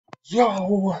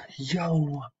Yo,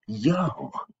 yo,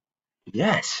 yo.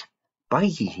 Yes,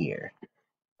 Bikey here.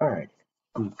 Alright,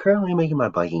 I'm currently making my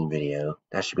biking video.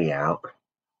 That should be out.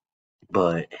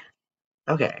 But,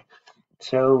 okay.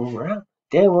 So,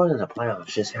 day one of the playoffs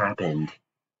just happened.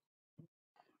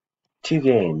 Two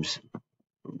games.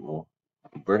 Well,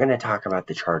 we're going to talk about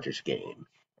the Chargers game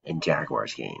and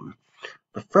Jaguars game.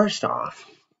 But first off,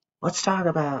 let's talk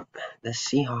about the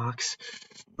Seahawks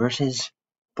versus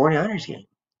 49ers game.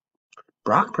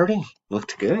 Brock Purdy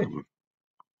looked good.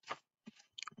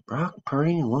 Brock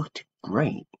Purdy looked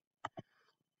great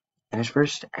in his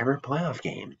first ever playoff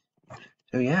game.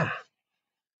 So yeah,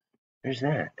 there's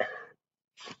that.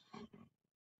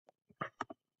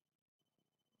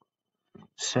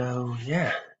 So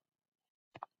yeah.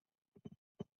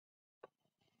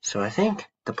 So I think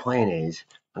the plan is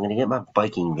I'm gonna get my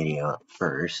biking video up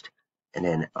first, and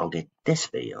then I'll get this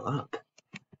video up.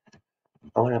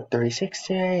 I went up 36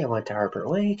 today. I went to Harper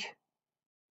Lake.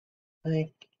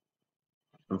 Like,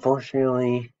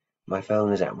 unfortunately, my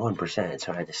phone is at 1%,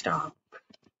 so I had to stop.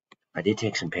 I did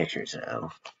take some pictures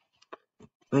though.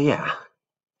 But yeah.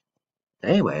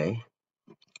 Anyway,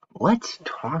 let's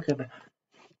talk about.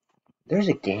 There's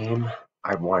a game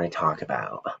I want to talk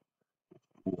about.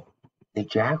 The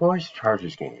Jaguars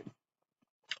Chargers game.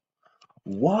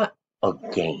 What a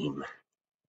game.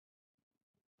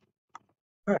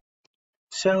 Alright,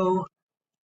 so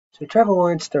Trevor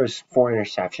Lawrence throws 4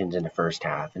 interceptions in the first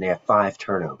half, and they have 5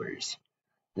 turnovers.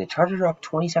 And the Chargers are up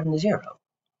 27-0.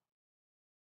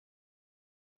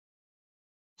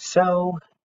 So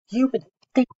you would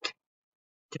think,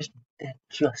 just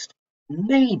just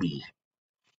maybe,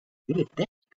 you would think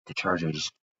the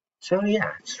Chargers. So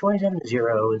yeah, it's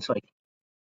 27-0. It's like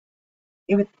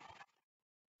you would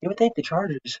you would think the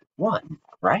Chargers won,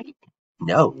 right?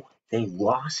 No, they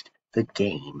lost the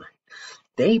game.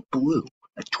 They blew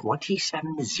a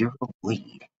 27-0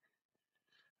 lead.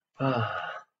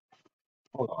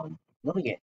 Hold on. Let me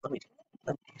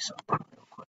do something real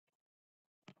quick.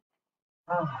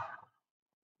 Ah,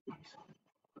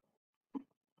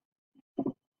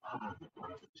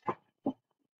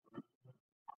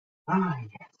 ah,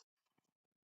 yeah,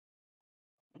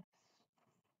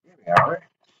 there we are.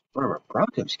 We're a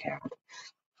Broncos cap.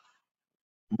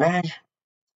 Imagine,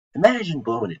 imagine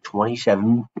blowing a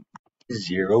 27-0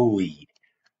 lead.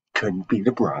 Couldn't be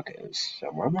the Broncos. So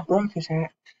where my Broncos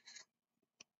hat?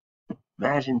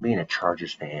 Imagine being a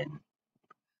Chargers fan.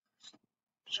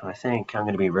 So I think I'm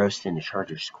going to be roasting the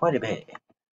Chargers quite a bit.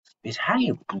 Because how do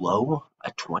you blow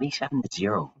a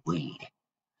 27-0 lead?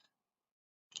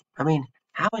 I mean,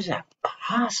 how is that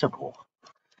possible?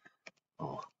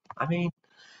 Well, I mean,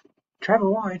 Trevor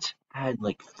Lawrence had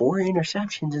like 4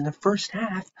 interceptions in the first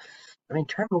half. I mean,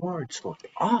 Trevor Lawrence looked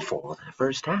awful in the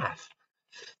first half.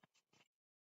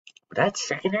 But that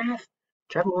second half,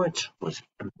 Trevor Lawrence was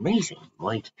amazing.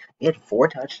 Like, he had 4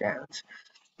 touchdowns,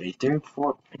 but he threw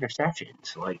 4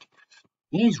 interceptions. Like,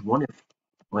 he's one of,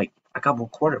 like, a couple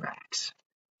quarterbacks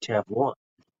to have one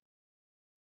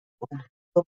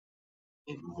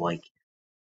like,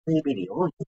 maybe the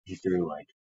only he threw, like,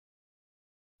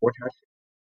 4 touchdowns,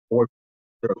 four,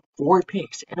 threw 4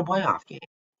 picks in a playoff game.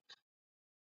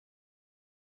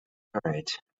 All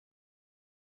right.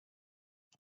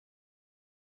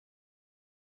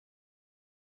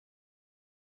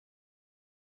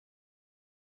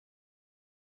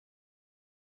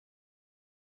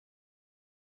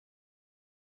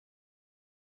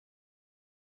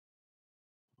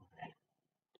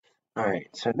 All right.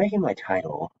 So, making my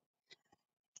title.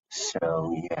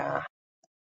 So, yeah.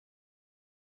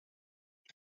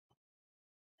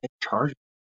 The Chargers,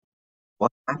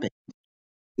 what happened?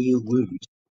 You lose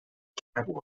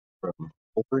Jaguars from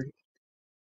 4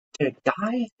 to a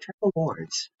guy, Trevor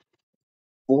Lawrence,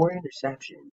 4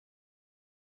 interceptions.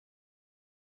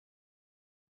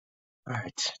 All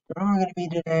right, what are we gonna be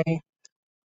today?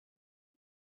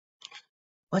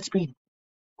 Let's be.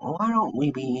 Why don't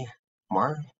we be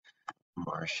Martian?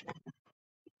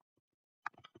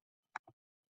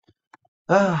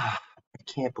 I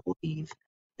can't believe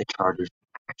the Chargers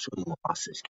actually lost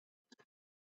this game.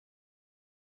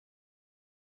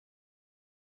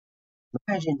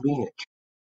 Imagine being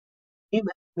a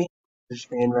Chargers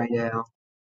fan right now,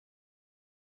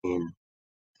 and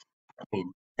I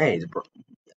mean, hey,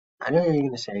 I know you're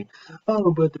gonna say,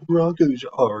 "Oh, but the Broncos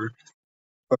are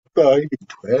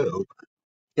 5-12."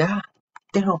 Yeah,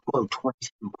 they don't blow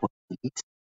 27-point leads.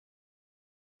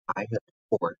 I have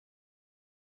 4.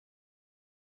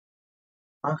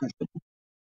 Broncos,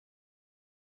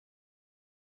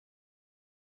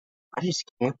 I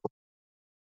just can't believe.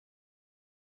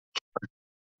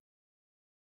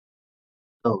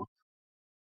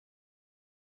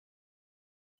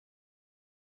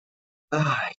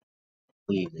 I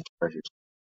believe the Chargers.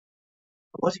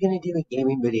 I was gonna do a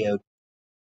gaming video.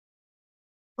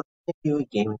 Do a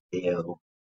gaming video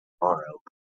tomorrow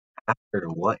after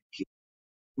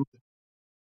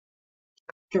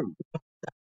after,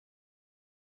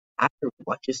 after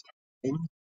what just happened.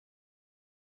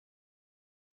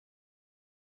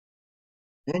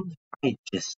 Then I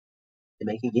just to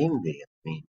make a gaming video.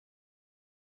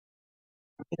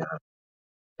 I'm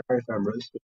sorry if I'm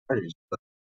roasting Chargers, but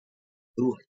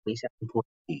ooh, at least 7 point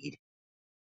lead.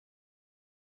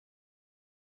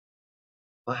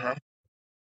 But I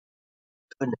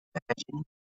couldn't imagine.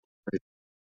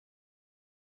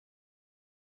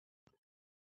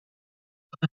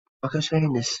 Broncos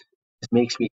fan, this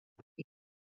makes me.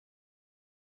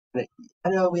 I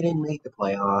know we didn't make the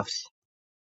playoffs.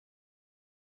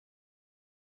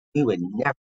 We would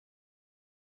never.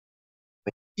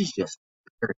 This is just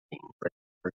embarrassing.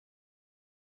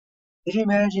 Could you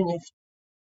imagine if?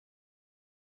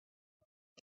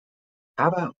 How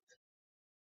about?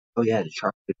 Oh yeah, the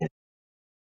Chargers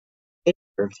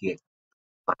deserve to get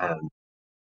clowned.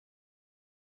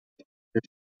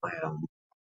 Clown.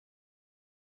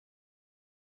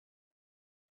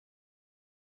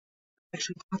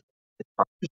 Actually, thought the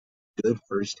Chargers good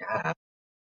first half,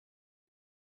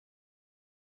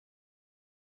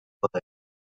 but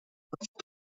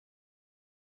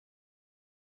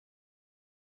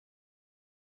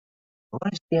I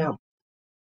want to see how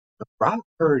the Brock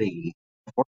Purdy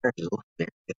foreigners look there.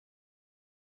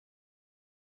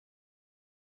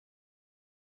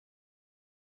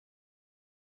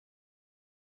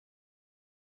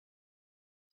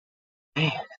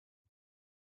 Man,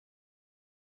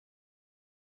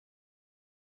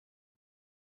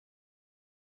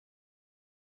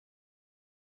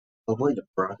 hopefully the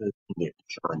Broncos can get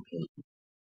Sean Payton.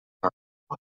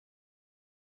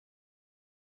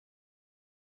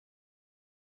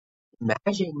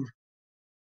 Imagine,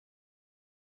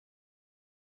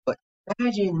 but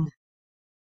imagine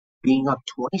being up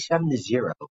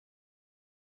 27-0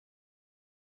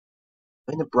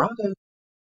 when the Broncos,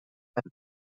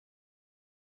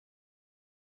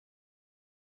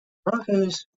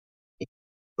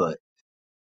 but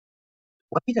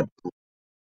the way the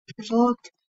Broncos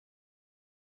looked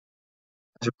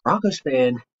as a Broncos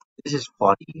fan, this is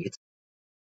funny.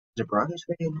 As a Broncos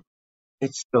fan,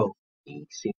 it's so funny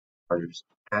seeing the Chargers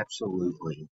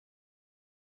absolutely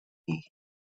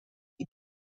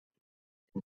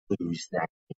lose that.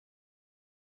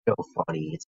 So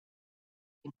funny. As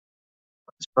a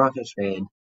Broncos fan,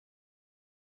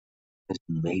 it's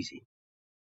amazing.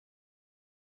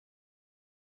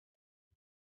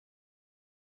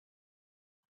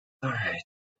 All right,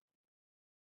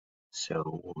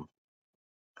 so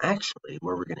actually,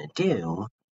 what we're gonna do,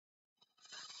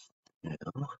 you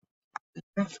know,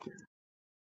 after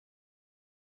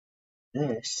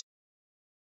this,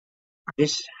 I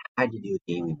just had to do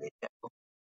a gaming video.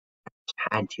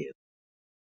 Had to.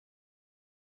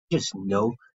 Just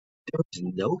no, there was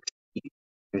no excuse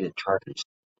for the Chargers.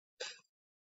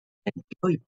 And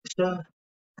Billy Vista,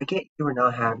 I get you were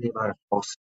not happy about a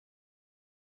false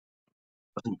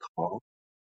wasn't called,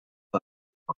 but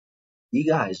you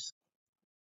guys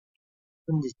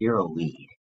 7-0 lead.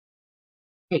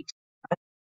 Hey,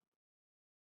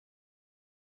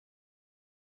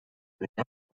 that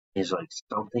is like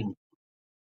something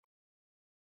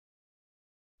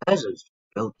that is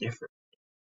so different.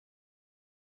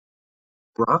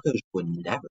 Broncos would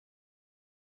never.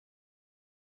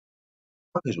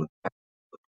 Broncos would never.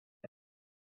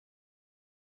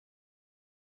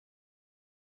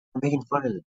 I'm making fun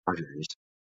of the Chargers.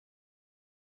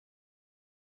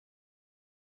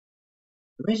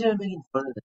 The reason I'm making fun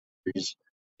of the Chargers is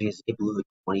because they blew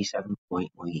a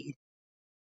 27-point lead.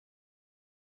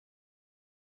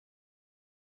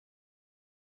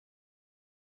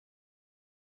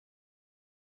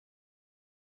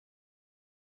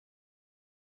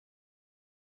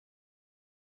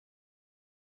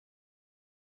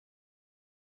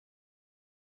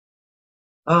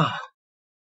 Ah,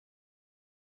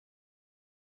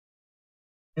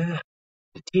 yeah.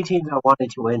 The two teams I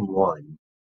wanted to win won.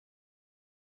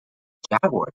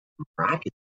 Jaguars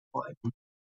bracket won.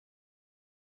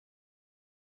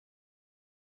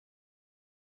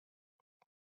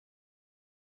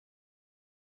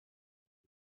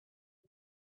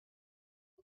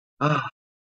 Ah,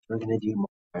 we're gonna do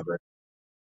multiverse.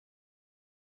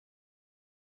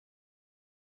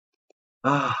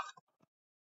 Ah,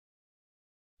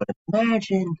 but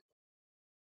imagine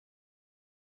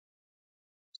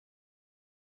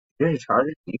you're the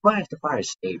Chargers. You might have to fire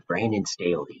Brandon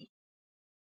Staley.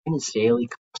 Brandon Staley.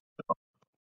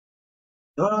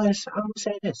 Notice, I'm gonna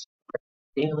say this: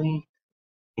 Daily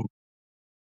and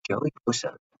Joey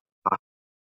Bosa,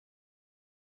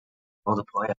 all the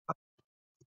playoff.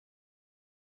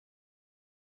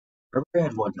 Remember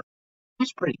had one. He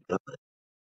was pretty good,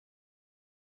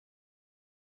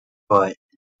 but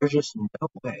there's just no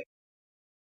way.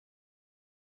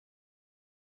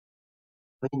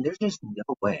 I mean, there's just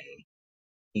no way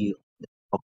he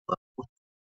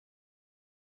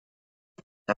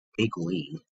that big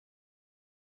lead.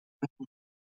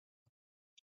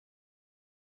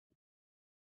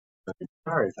 The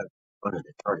Chargers have one of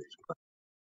the Chargers, but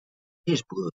he just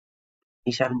blew it.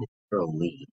 He's having to throw a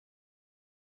lead.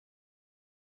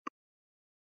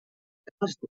 That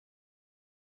was the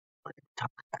one to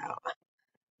talk about.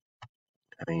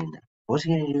 I mean, I was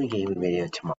gonna do a gaming video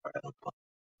tomorrow, but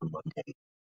on Monday,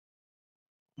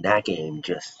 that game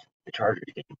just the Chargers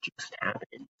game just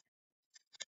happened.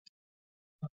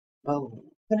 Well,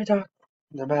 I'm gonna talk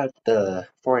about the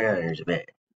 49ers a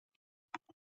bit.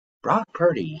 Brock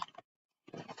Purdy,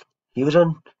 he was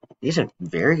on. He's a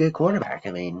very good quarterback.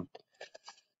 I mean,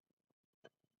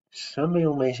 some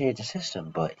people may say it's a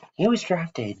system, but he was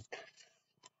drafted.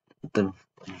 The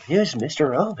he was Mr.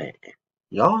 Relevant.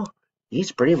 Y'all,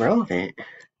 he's pretty relevant.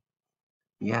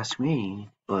 You ask me,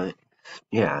 but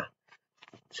yeah.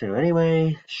 So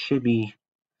anyway, should be.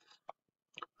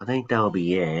 I think that'll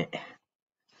be it.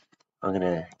 I'm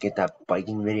gonna get that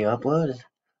biking video uploaded,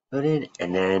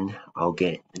 and then I'll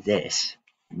get this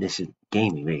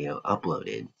gaming video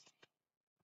uploaded.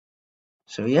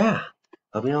 So yeah,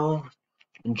 hope you all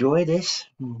enjoy this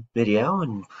video,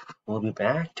 and we'll be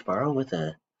back tomorrow with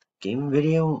a gaming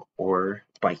video or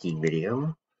biking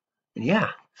video. And yeah,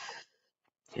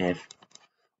 if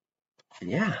and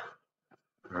yeah,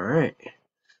 all right.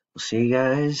 We'll see you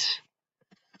guys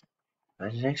in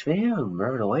the next video.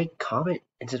 Remember to like, comment,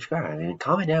 and subscribe. And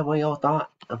comment down what y'all thought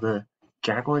of the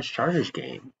Jaguars Chargers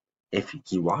game if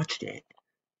you watched it,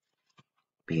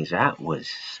 because that was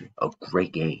a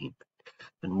great game.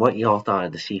 And what y'all thought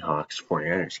of the Seahawks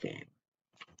 49ers game.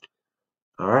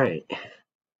 Alright,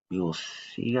 we will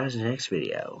see you guys in the next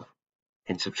video.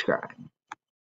 And subscribe.